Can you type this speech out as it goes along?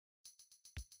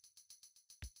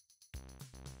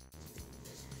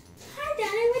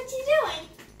What's he doing?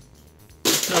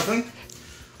 Nothing.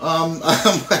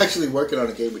 I'm actually working on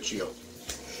a game with Gio.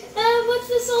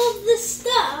 What's all this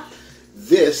stuff?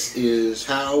 This is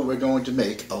how we're going to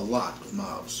make a lot of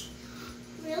mobs.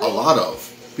 Really? A lot of.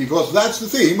 Because that's the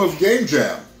theme of Game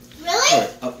Jam. Really?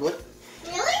 All right. What?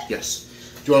 Really? Yes.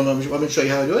 Do you want me to show you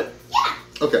how to do it? Yeah.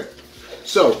 Okay.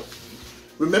 So,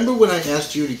 remember when I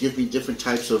asked you to give me different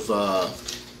types of,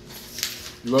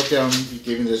 you wrote down, you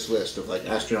gave me this list of like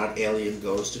astronaut, alien,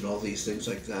 ghost, and all these things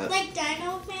like that. Like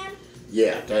Dino Man?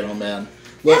 Yeah, Dino Man.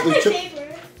 That's my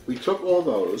favorite. We took all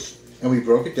those and we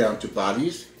broke it down to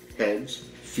bodies, heads,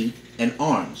 feet, and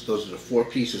arms. Those are the 4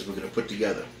 pieces we're going to put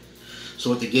together. So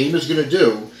what the game is going to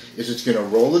do is it's going to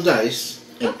roll the dice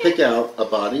and pick out a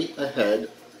body, a head,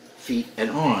 feet, and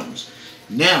arms.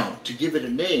 Now, to give it a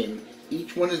name,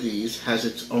 each one of these has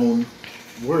its own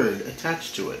word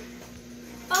attached to it.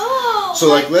 Oh! So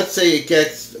like, let's say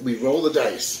we roll the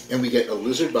dice and we get a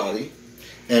lizard body,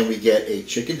 and we get a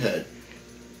chicken head,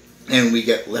 and we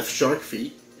get left shark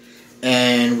feet,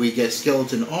 and we get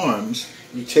skeleton arms.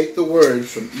 You take the word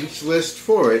from each list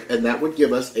for it, and that would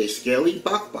give us a scaly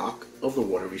bok of the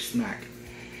watery smack.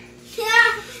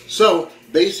 Yeah. So,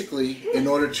 basically, in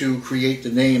order to create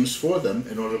the names for them,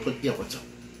 in order to put... Yeah, what's up?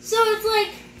 So it's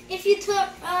like, if you took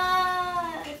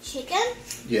a chicken,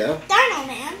 Yeah? Dino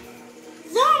Man,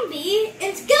 zombie,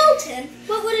 and skeleton,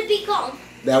 what would it be called?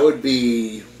 That would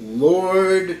be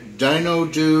Lord Dino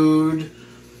Dude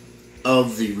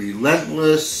of the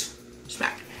Relentless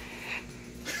Smack.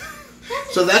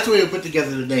 So that's the way we put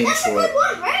together the names That's a for good it.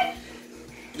 one, right?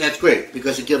 That's great,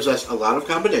 because it gives us a lot of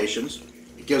combinations,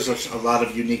 it gives us a lot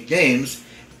of unique names,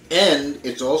 and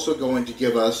it's also going to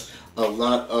give us a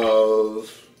lot of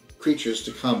creatures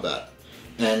to combat.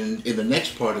 And in the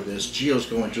next part of this, Gio's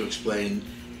going to explain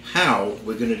how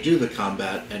we're going to do the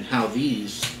combat and how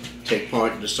these take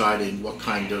part in deciding what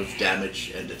kind of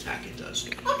damage and attack it does.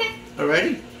 Okay.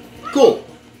 Alrighty? Cool.